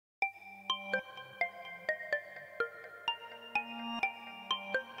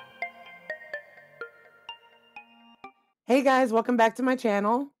Hey guys, welcome back to my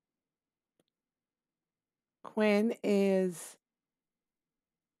channel. Quinn is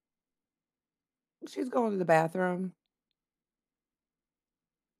she's going to the bathroom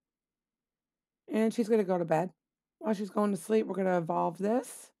and she's gonna go to bed. While she's going to sleep, we're gonna evolve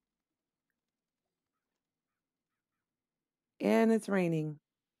this. And it's raining.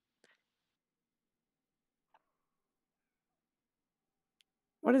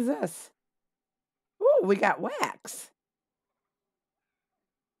 What is this? Ooh, we got wax.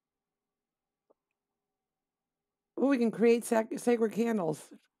 Ooh, we can create sacred candles.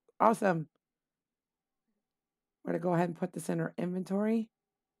 Awesome. We're gonna go ahead and put this in our inventory.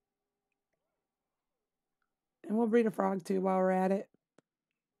 And we'll breed a frog too while we're at it.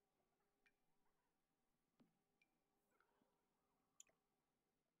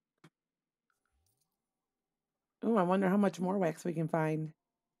 Ooh, I wonder how much more wax we can find.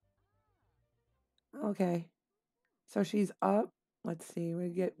 Okay. So she's up. Let's see. We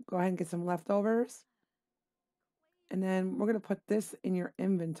go ahead and get some leftovers. And then we're going to put this in your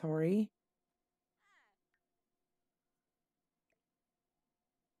inventory.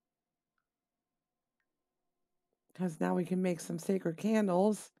 Because now we can make some sacred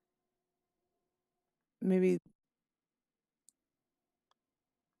candles. Maybe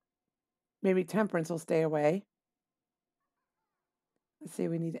temperance will stay away. Let's see,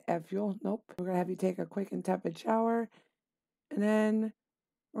 we need to add fuel. Nope. We're going to have you take a quick and tepid shower. And then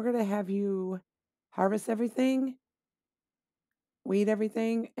we're going to have you harvest everything, weed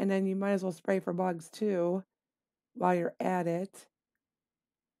everything, and then you might as well spray for bugs too while you're at it.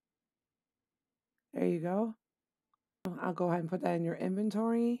 There you go. I'll go ahead and put that in your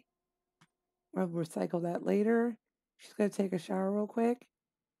inventory. We'll recycle that later. She's going to take a shower real quick.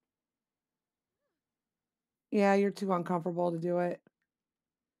 Yeah, you're too uncomfortable to do it.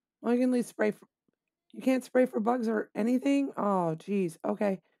 Well, you can at least spray for, you can't spray for bugs or anything? Oh, geez.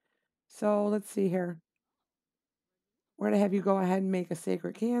 Okay. So let's see here. We're going to have you go ahead and make a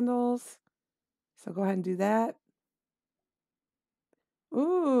sacred candles. So go ahead and do that.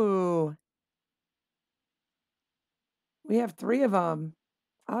 Ooh. We have 3 of them.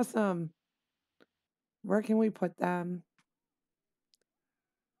 Awesome. Where can we put them?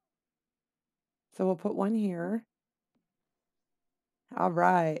 So we'll put one here. All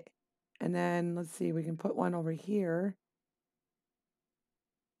right. And then let's see, we can put one over here.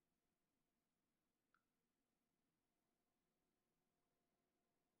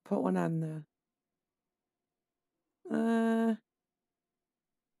 Put one on the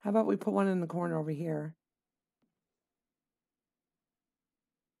how about we put one in the corner over here?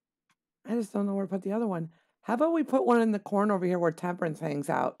 I just don't know where to put the other one. How about we put one in the corner over here where Temperance hangs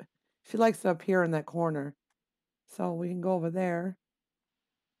out? She likes to appear in that corner. So we can go over there.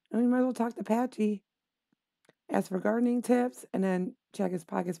 And we might as well talk to Patchy. Ask for gardening tips and then check his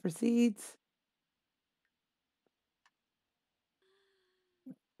pockets for seeds.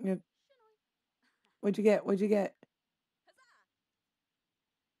 What'd you get? What'd you get?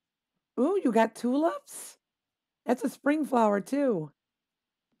 Ooh, you got tulips? That's a spring flower too.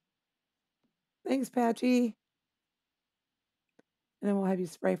 Thanks, Patchy. And then we'll have you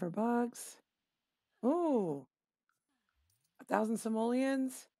spray for bugs. Ooh, 1,000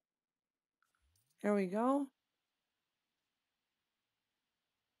 simoleons. Here we go.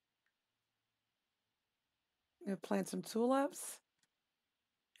 I'm gonna plant some tulips.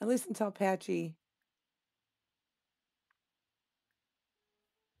 At least until Patchy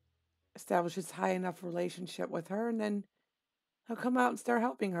establishes high enough relationship with her, and then he'll come out and start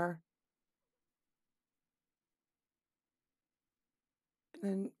helping her. And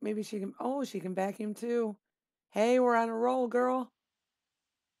then maybe she can vacuum too. Hey, we're on a roll, girl.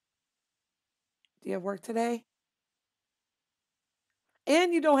 Do you have work today?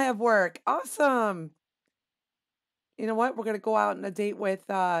 And you don't have work. Awesome. You know what? We're going to go out on a date with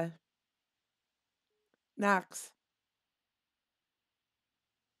Knox.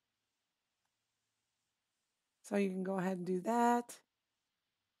 So you can go ahead and do that.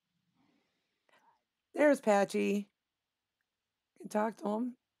 There's Patchy. You can talk to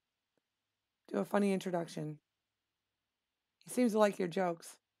him. Do a funny introduction. He seems to like your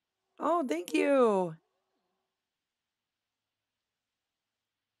jokes. Oh, thank you.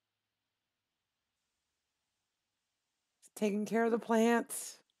 He's taking care of the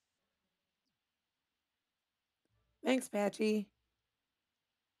plants. Thanks, Patchy.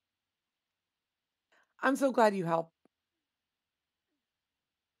 I'm so glad you helped.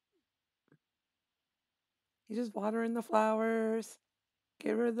 You just watering the flowers,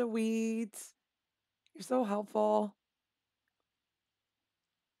 get rid of the weeds. You're so helpful.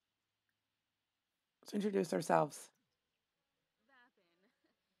 Let's introduce ourselves.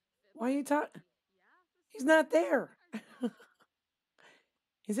 Why are you talking? He's not there.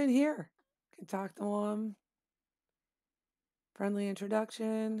 He's in here. Can talk to him. Friendly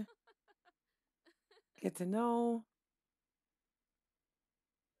introduction. Get to know.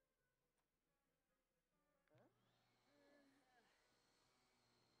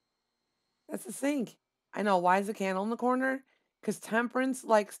 That's the sink. I know. Why is the candle in the corner? Because Temperance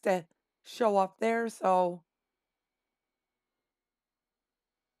likes to show up there, so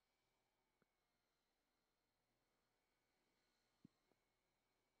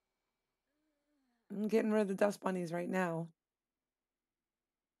I'm getting rid of the dust bunnies right now.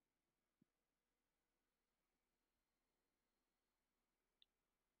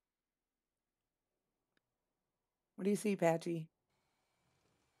 What do you see, Patchy?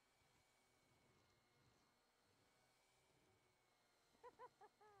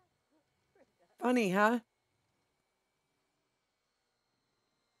 Funny, huh?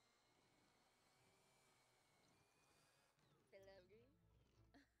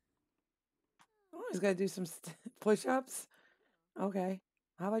 Oh, he's got to do some push-ups. Okay.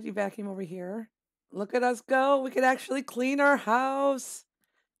 How about you vacuum over here? Look at us go. We could actually clean our house.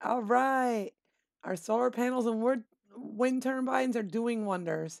 All right. Our solar panels and wind turbines are doing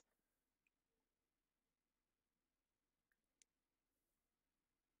wonders.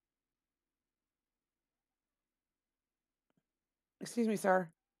 Excuse me, sir.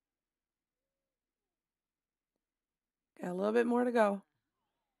 Got a little bit more to go.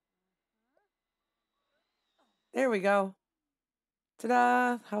 There we go.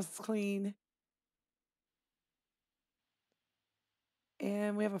 Ta-da! House is clean.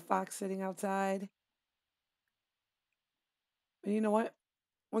 And we have a fox sitting outside. But you know what?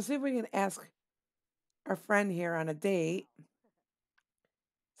 We'll see if we can ask our friend here on a date.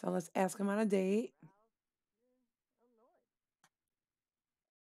 So let's ask him on a date.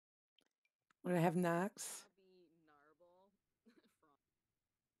 We're gonna have Knox.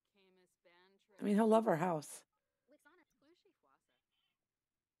 I mean, he'll love our house.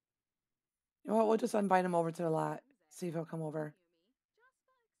 You know what? We'll just invite him over to the lot. See if he'll come over.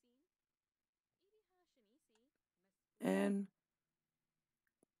 And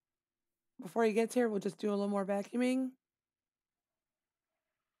before he gets here, we'll just do a little more vacuuming.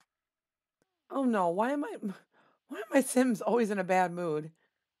 Oh no, why am my Sims always in a bad mood?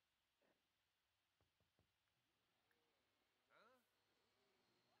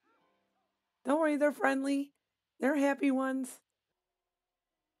 Don't worry, they're friendly. They're happy ones.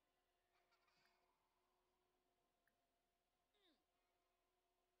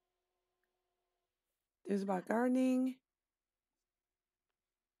 There's about gardening.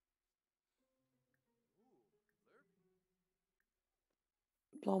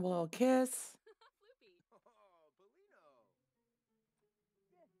 Blow him a little kiss.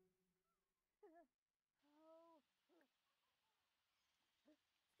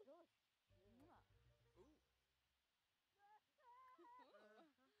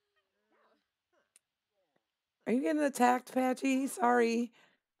 Are you getting attacked, Patchy? Sorry.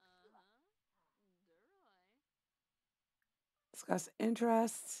 Discuss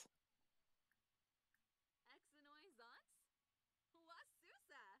interests.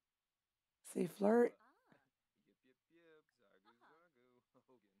 See flirt.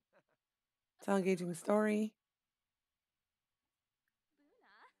 Tell engaging story.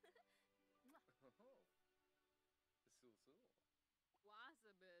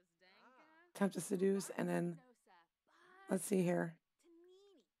 Attempt to seduce, and then let's see here.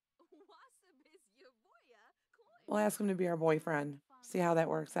 We'll ask him to be our boyfriend. See how that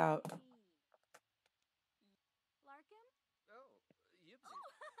works out.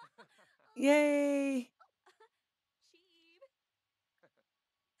 Yay!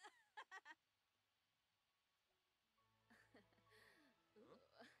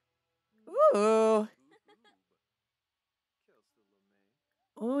 Ooh.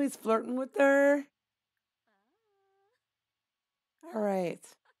 Oh, he's flirting with her. All right.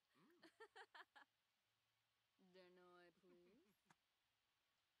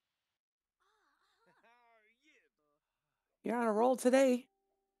 You're on a roll today.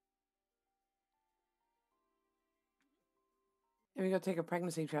 Let me go take a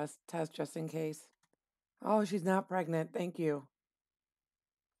pregnancy test just in case. Oh, she's not pregnant. Thank you.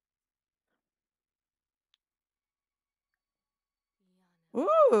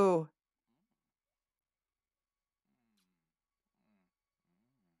 Ooh.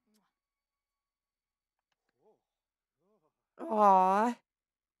 Aw.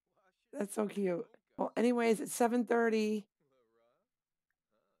 That's so cute. Well, anyways, it's 7:30.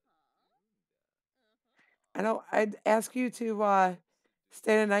 I know I'd ask you to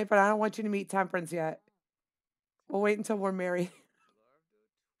Stay the night, but I don't want you to meet Temperance yet. We'll wait until we're married.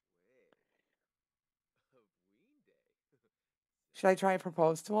 Should I try and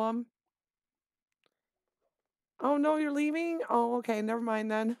propose to him? Oh no, you're leaving? Oh, okay, never mind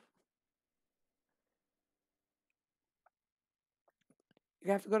then.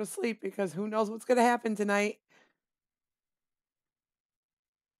 You have to go to sleep because who knows what's gonna happen tonight.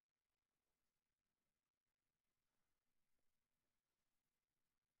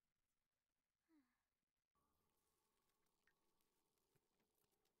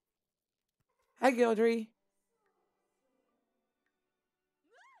 Hi, Gildry.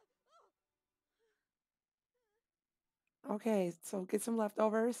 Okay, so get some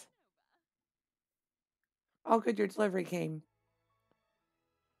leftovers. Oh, good, your delivery came.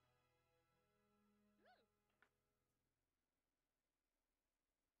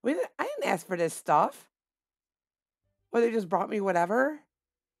 I didn't ask for this stuff. Well, they just brought me whatever.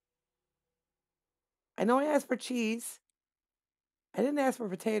 I know I asked for cheese. I didn't ask for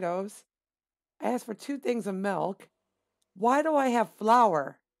potatoes. I asked for 2 things of milk. Why do I have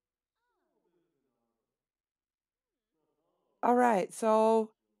flour? All right,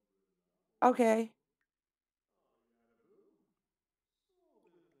 so okay.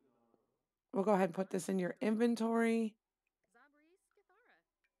 We'll go ahead and put this in your inventory.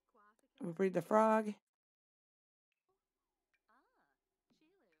 We'll breed the frog.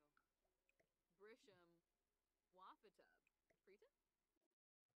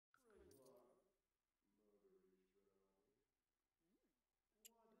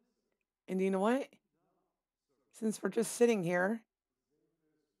 And you know what? Since we're just sitting here,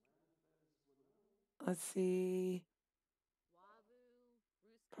 let's see.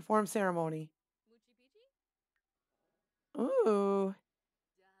 Perform ceremony. Ooh,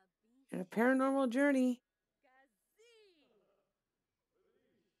 and a paranormal journey.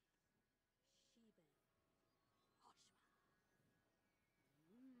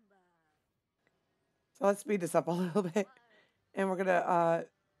 So let's speed this up a little bit. And we're gonna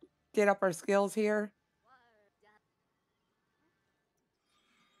get up our skills here.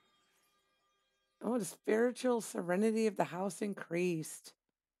 Oh, the spiritual serenity of the house increased.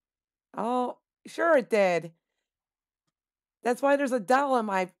 Oh, sure it did. That's why there's a doll on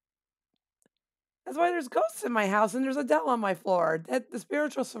my. That's why there's ghosts in my house and there's a doll on my floor. That the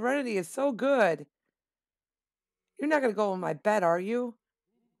spiritual serenity is so good. You're not gonna go in my bed, are you?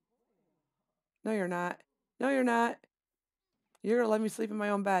 No, you're not. No, you're not. You're gonna let me sleep in my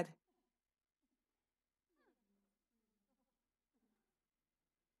own bed.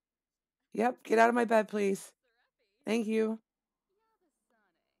 Yep, get out of my bed, please. Thank you.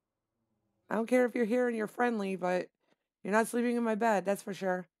 I don't care if you're here and you're friendly, but you're not sleeping in my bed, that's for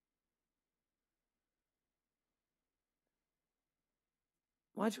sure.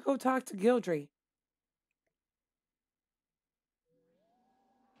 Why don't you go talk to Gildry?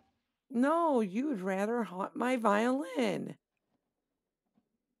 No, you'd rather haunt my violin.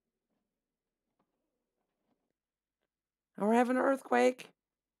 And we're having an earthquake.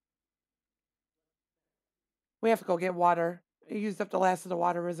 We have to go get water. We used up the last of the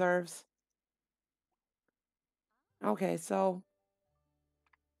water reserves. Okay, so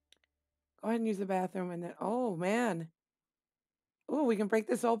go ahead and use the bathroom and then, oh man. Ooh, we can break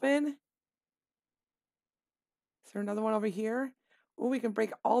this open. Is there another one over here? Ooh, we can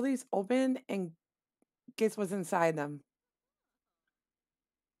break all these open and guess what's inside them.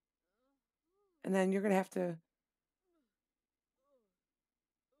 And then you're gonna have to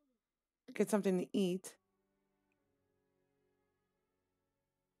get something to eat.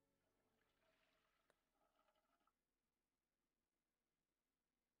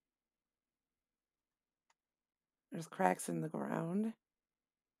 There's cracks in the ground.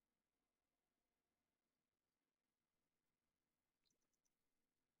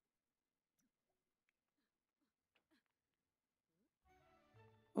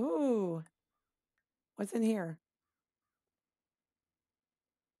 Ooh, what's in here?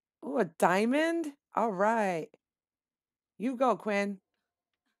 Ooh, a diamond? All right. You go, Quinn.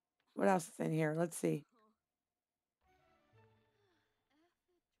 What else is in here? Let's see.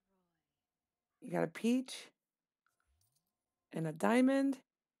 You got a peach and a diamond.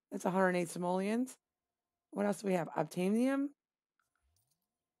 That's 108 simoleons. What else do we have? Obtainium.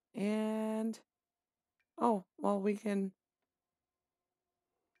 And, oh, well, we can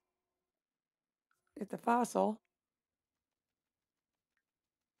get the fossil.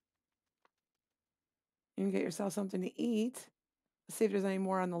 You can get yourself something to eat. Let's see if there's any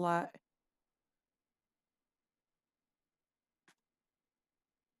more on the lot.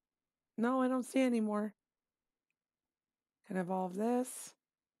 No, I don't see any more. Can evolve this.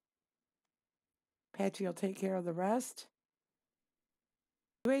 Patchy will take care of the rest.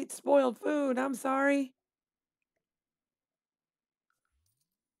 You ate spoiled food. I'm sorry.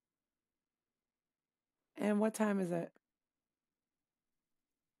 And what time is it?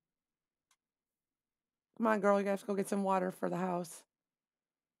 Come on, girl. You have to go get some water for the house.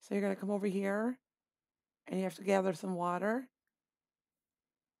 So you're going to come over here and you have to gather some water.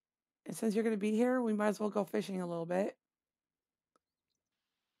 And since you're going to be here, we might as well go fishing a little bit.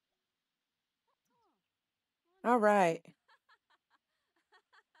 All right.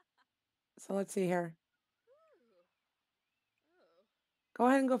 So let's see here. Go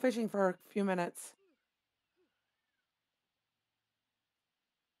ahead and go fishing for a few minutes.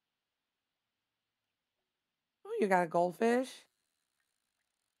 Oh, you got a goldfish?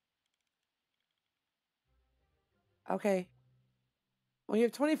 Okay. Well, you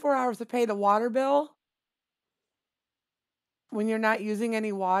have 24 hours to pay the water bill when you're not using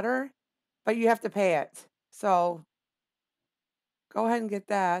any water, but you have to pay it. So go ahead and get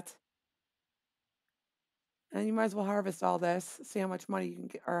that. And you might as well harvest all this, see how much money you can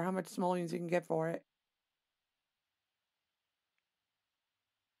get, or how much simoleons you can get for it.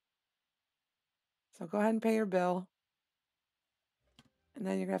 So go ahead and pay your bill. And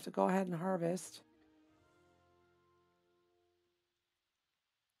then you're going to have to go ahead and harvest.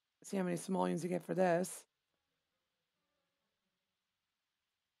 See how many simoleons you get for this.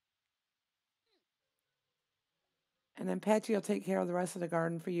 And then Patchy will take care of the rest of the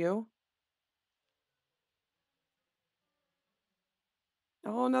garden for you.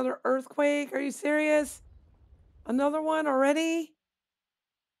 Oh, another earthquake. Are you serious? Another one already?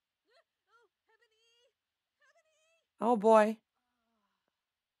 Oh, boy.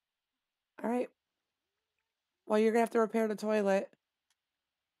 All right. Well, you're going to have to repair the toilet.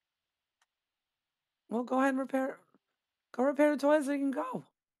 Well, go ahead and go repair the toilet so you can go.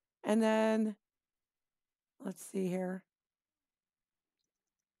 And then, let's see here.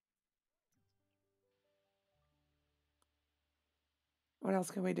 What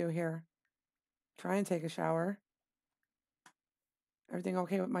else can we do here? Try and take a shower. Everything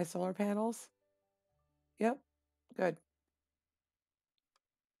okay with my solar panels? Yep. Good.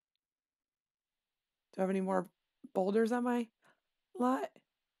 Do I have any more boulders on my lot?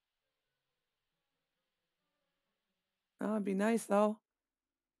 Oh, it'd be nice, though.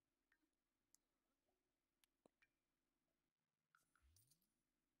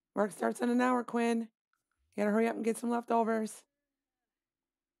 Work starts in an hour, Quinn. You gotta hurry up and get some leftovers.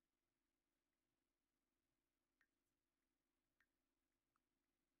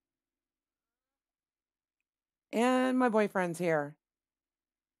 And my boyfriend's here.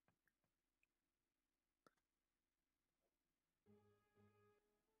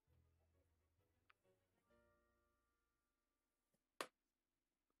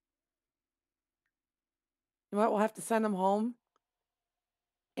 You know what? We'll have to send him home.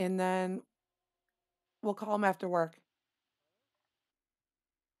 And then we'll call him after work.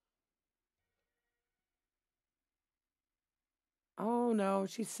 Oh, no.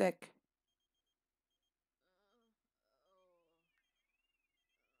 She's sick.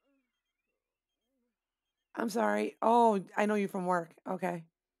 I'm sorry. Oh, I know you from work. Okay.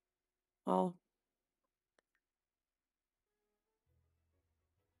 Well,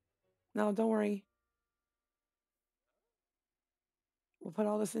 no, don't worry. We'll put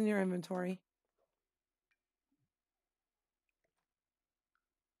all this in your inventory.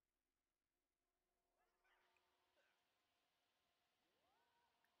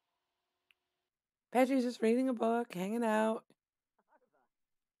 Patchy's just reading a book, hanging out.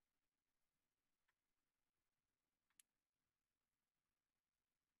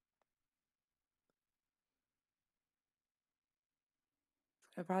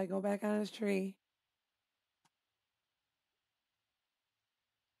 He'll probably go back on his tree.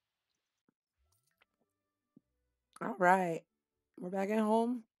 All right. We're back at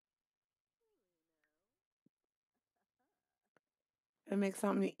home. Gonna make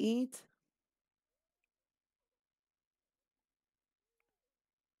something to eat.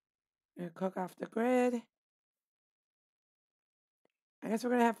 Gonna cook off the grid. I guess we're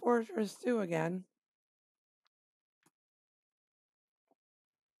gonna have forester stew again.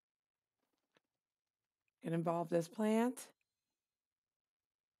 Gonna involve this plant.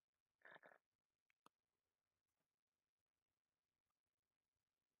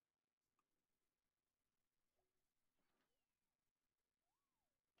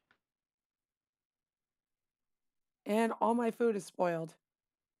 And all my food is spoiled.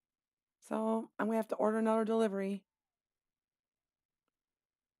 So I'm gonna have to order another delivery.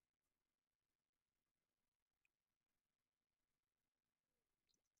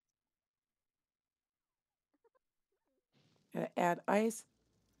 Gotta add ice.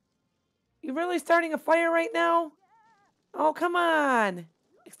 You really starting a fire right now? Oh, come on.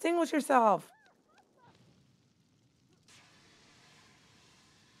 Extinguish yourself.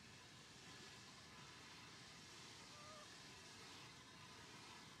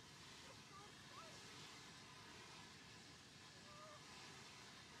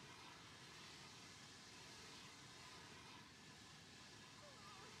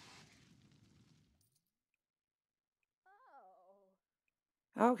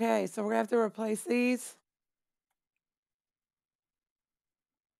 Okay, so we're gonna have to replace these.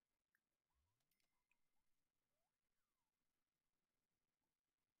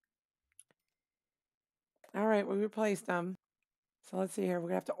 All right, we replaced them. So let's see here. We're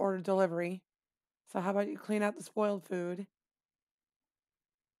gonna have to order delivery. So how about you clean out the spoiled food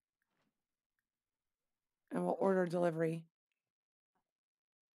and we'll order delivery.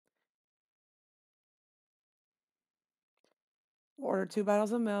 We'll order 2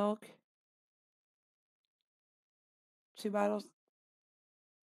 bottles of milk, 2 bottles,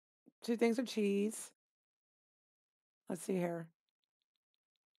 2 things of cheese. Let's see here.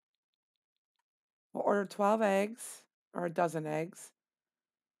 We'll order 12 eggs or a dozen eggs.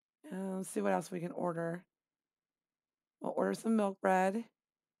 Let's see what else we can order. We'll order some milk bread.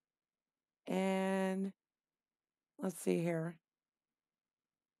 And let's see here.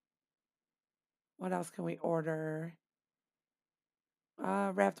 What else can we order?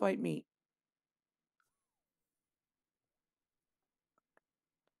 Wrapped white meat.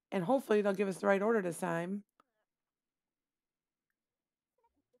 And hopefully they'll give us the right order this time.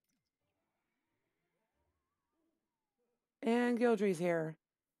 And Gildry's here.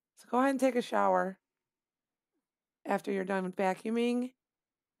 So go ahead and take a shower after you're done with vacuuming.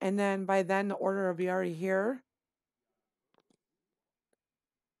 And then by then the order will be already here.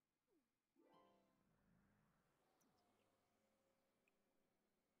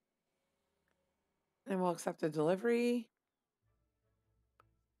 And we'll accept the delivery.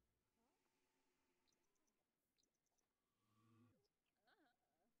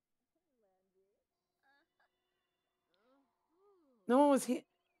 No one was here.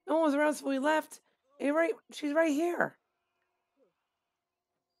 No one was around, so we left. She's right here.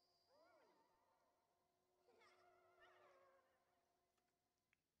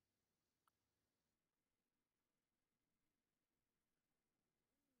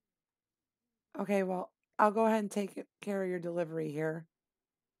 Okay, well, I'll go ahead and take care of your delivery here.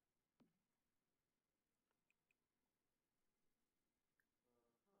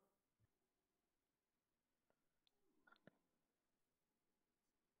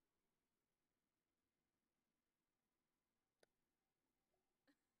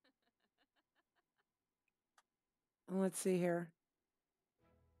 And let's see here.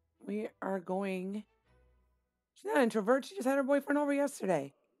 We are going. She's not an introvert. She just had her boyfriend over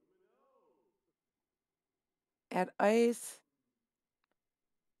yesterday. Add ice.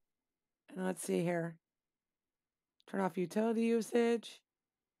 And let's see here. Turn off utility usage.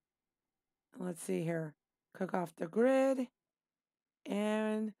 And let's see here. Cook off the grid.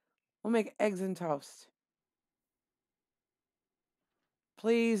 And we'll make eggs and toast.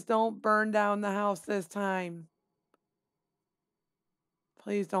 Please don't burn down the house this time.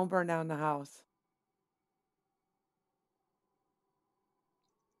 Please don't burn down the house.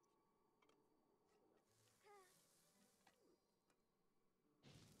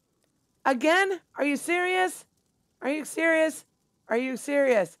 Again? Are you serious? Are you serious? Are you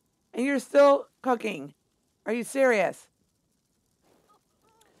serious? And you're still cooking. Are you serious?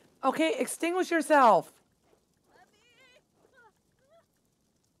 Okay, extinguish yourself.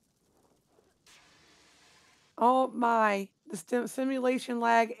 Oh my, the simulation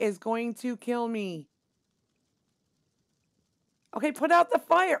lag is going to kill me. Okay, put out the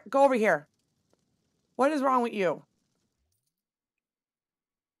fire. Go over here. What is wrong with you?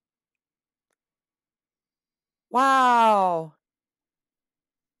 Wow.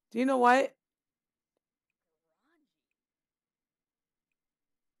 Do you know what?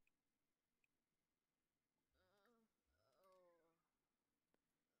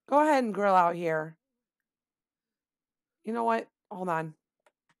 Go ahead and grill out here. You know what? Hold on.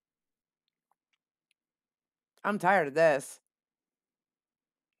 I'm tired of this.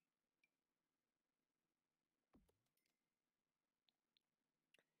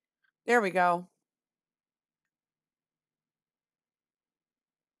 There we go.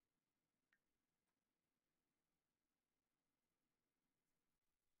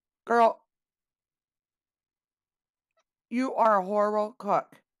 Girl, you are a horrible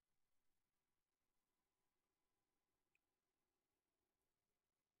cook.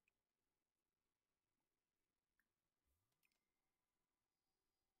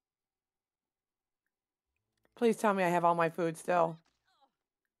 Please tell me I have all my food still.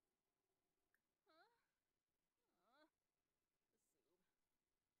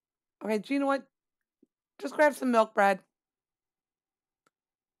 Okay, do you know what? Just grab some milk bread.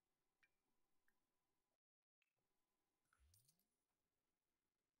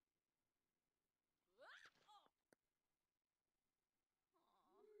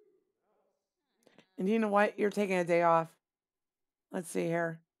 And you know what? You're taking a day off. Let's see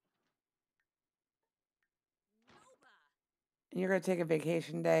here. And you're going to take a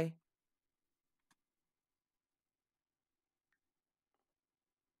vacation day.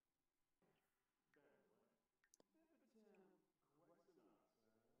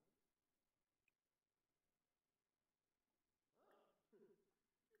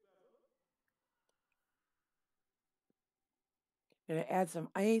 Gonna add some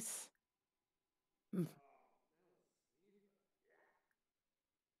ice. Mm.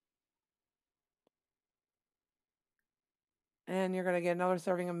 And you're gonna get another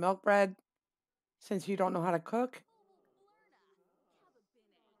serving of milk bread since you don't know how to cook.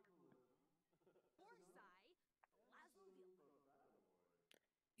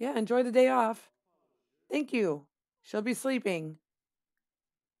 Yeah, enjoy the day off. Thank you. She'll be sleeping.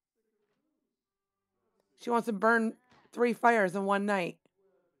 She wants to burn 3 fires in one night.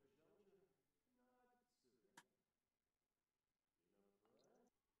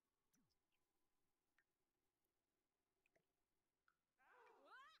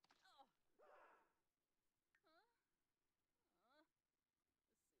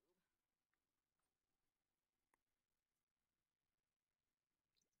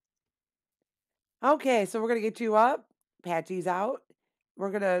 Okay, so we're gonna get you up. Patchy's out. We're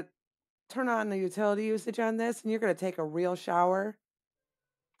gonna turn on the utility usage on this, and you're gonna take a real shower.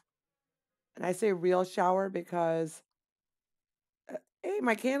 And I say real shower because, hey,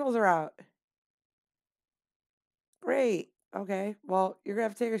 my candles are out. Great. Okay, well, you're gonna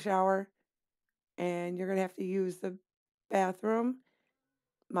have to take a shower, and you're gonna have to use the bathroom,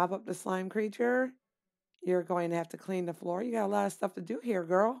 mop up the slime creature. You're going to have to clean the floor. You got a lot of stuff to do here,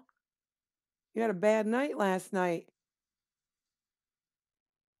 girl. You had a bad night last night.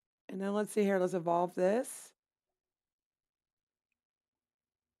 And then let's see here. Let's evolve this.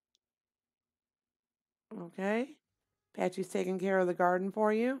 Okay. Patchy's taking care of the garden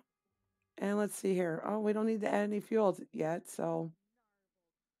for you. And let's see here. Oh, we don't need to add any fuel yet, so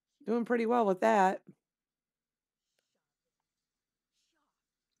doing pretty well with that.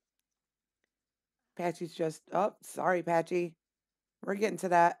 Patchy's just, oh, sorry, Patchy. We're getting to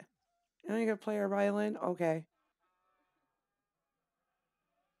that. Now you gonna play our violin? Okay.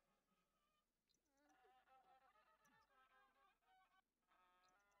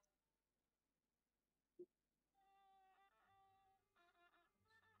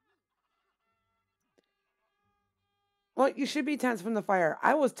 Well, you should be tense from the fire.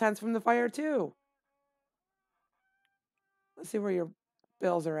 I was tense from the fire too. Let's see where your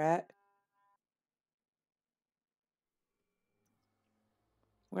bills are at.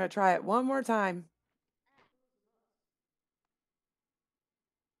 We're gonna try it one more time.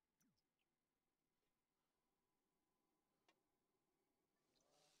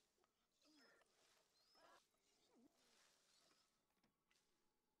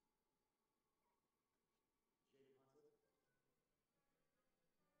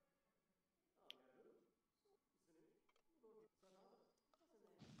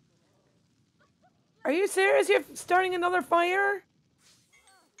 Are you serious? You're starting another fire?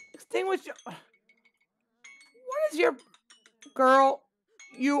 Extinguish. What is your girl?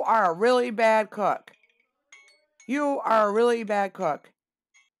 You are a really bad cook. You are a really bad cook.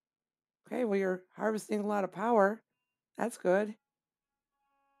 Okay, well, you're harvesting a lot of power. That's good.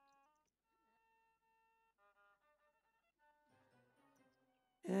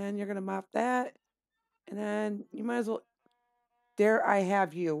 And you're going to mop that. And then you might as well. Dare I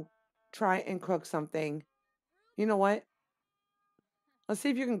have you try and cook something? You know what? Let's see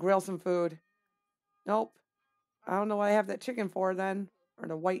if you can grill some food. Nope. I don't know what I have that chicken for then, or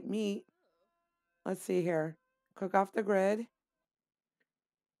the white meat. Let's see here. Cook off the grid.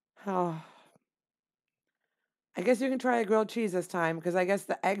 Oh, I guess you can try a grilled cheese this time because I guess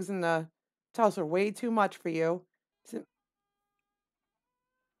the eggs and the toast are way too much for you. So,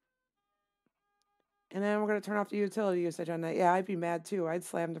 and then we're going to turn off the utility usage on that. Yeah, I'd be mad too. I'd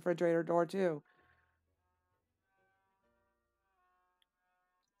slam the refrigerator door too.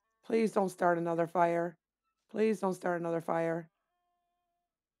 Please don't start another fire. Please don't start another fire.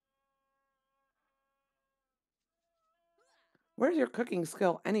 Where's your cooking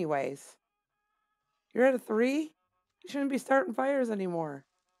skill, anyways? You're at a 3? You shouldn't be starting fires anymore.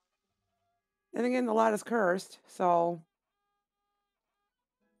 Then again, the lot is cursed, so.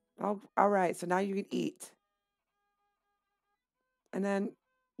 Oh, all right. So now you can eat. And then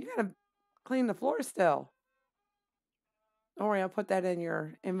you gotta clean the floor still. Don't worry, I'll put that in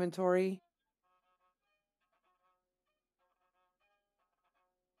your inventory.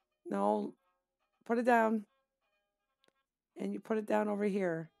 No, put it down. And you put it down over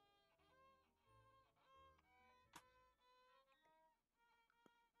here.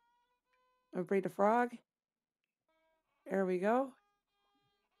 And breed a frog. There we go.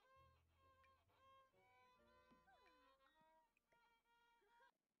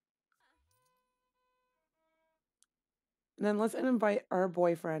 And then let's invite our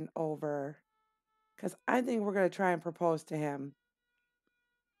boyfriend over. Because I think we're going to try and propose to him.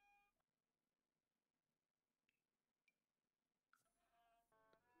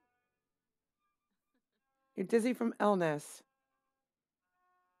 You're dizzy from illness.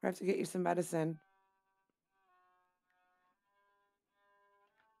 I have to get you some medicine.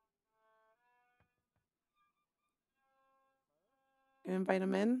 Invite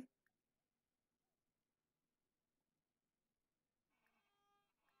him in.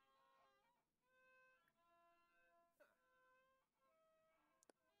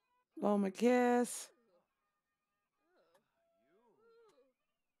 Blow him a kiss.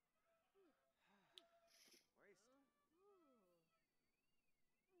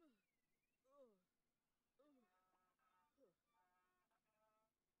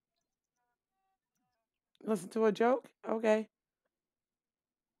 Listen to a joke? Okay.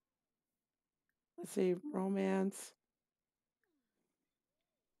 Let's see. Romance.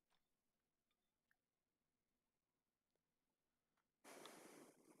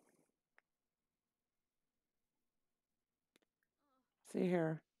 See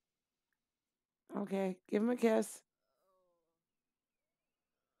here. Okay. Give him a kiss.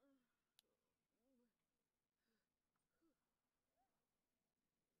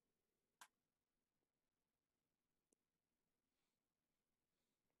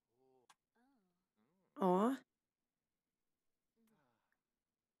 Aw.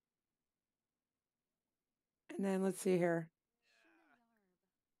 And then let's see here.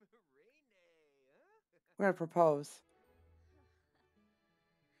 We're going to propose.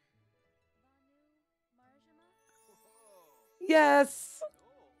 Yes.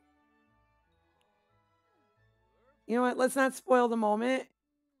 You know what? Let's not spoil the moment.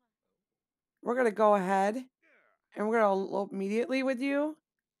 We're going to go ahead and we're going to elope immediately with you.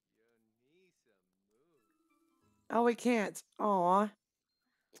 Oh, we can't. Aw.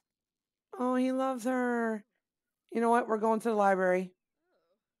 Oh, he loves her. You know what? We're going to the library.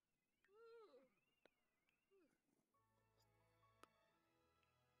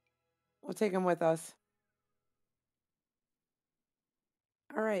 We'll take him with us.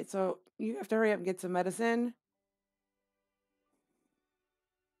 All right, so you have to hurry up and get some medicine.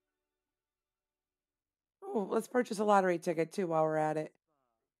 Oh, let's purchase a lottery ticket too while we're at it.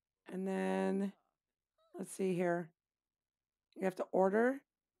 And then, let's see here. You have to order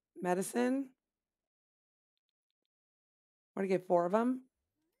medicine. Want to get 4 of them?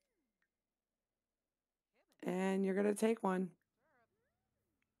 And you're going to take one.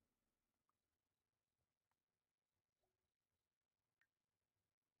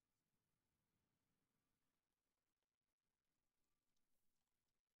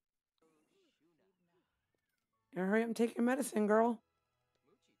 Now hurry up and take your medicine, girl.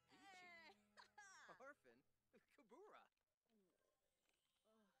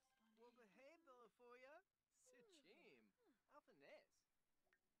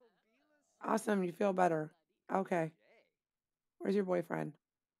 Awesome, you feel better. Okay. Where's your boyfriend?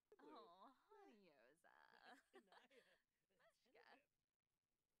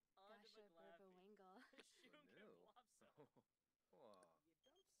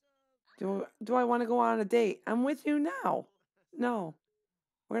 Do I want to go on a date? I'm with you now. No.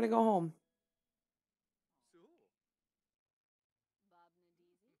 We're going to go home.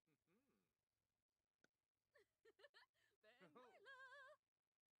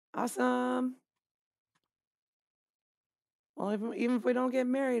 Awesome. Well, even if we don't get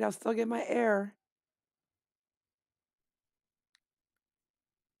married, I'll still get my heir.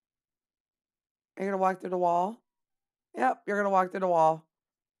 Are you going to walk through the wall? Yep, you're going to walk through the wall.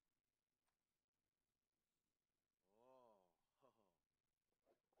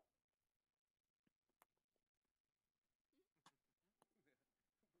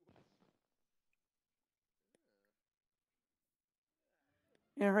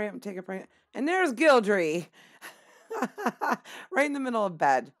 Yeah, hurry up and take a break. And there's Gildry. Right in the middle of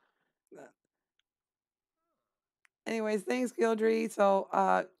bed. Anyways, thanks, Gildry.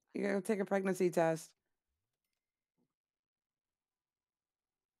 So You gotta take a pregnancy test.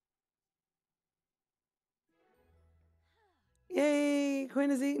 Yay!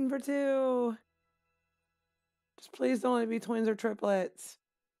 Quinn is eating for two. Just please don't let it be twins or triplets.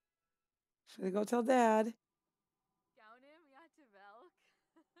 Should I go tell Dad? Gauw ja te welk.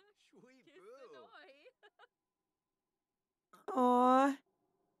 Sweet Kiste boo. nooit. Aw.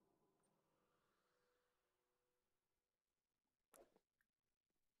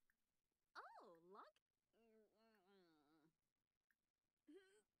 Oh, look.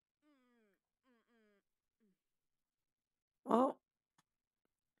 Well,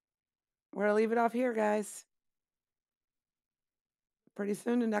 we're gonna leave it off here, guys. Pretty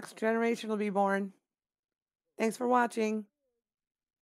soon the next generation will be born. Thanks for watching.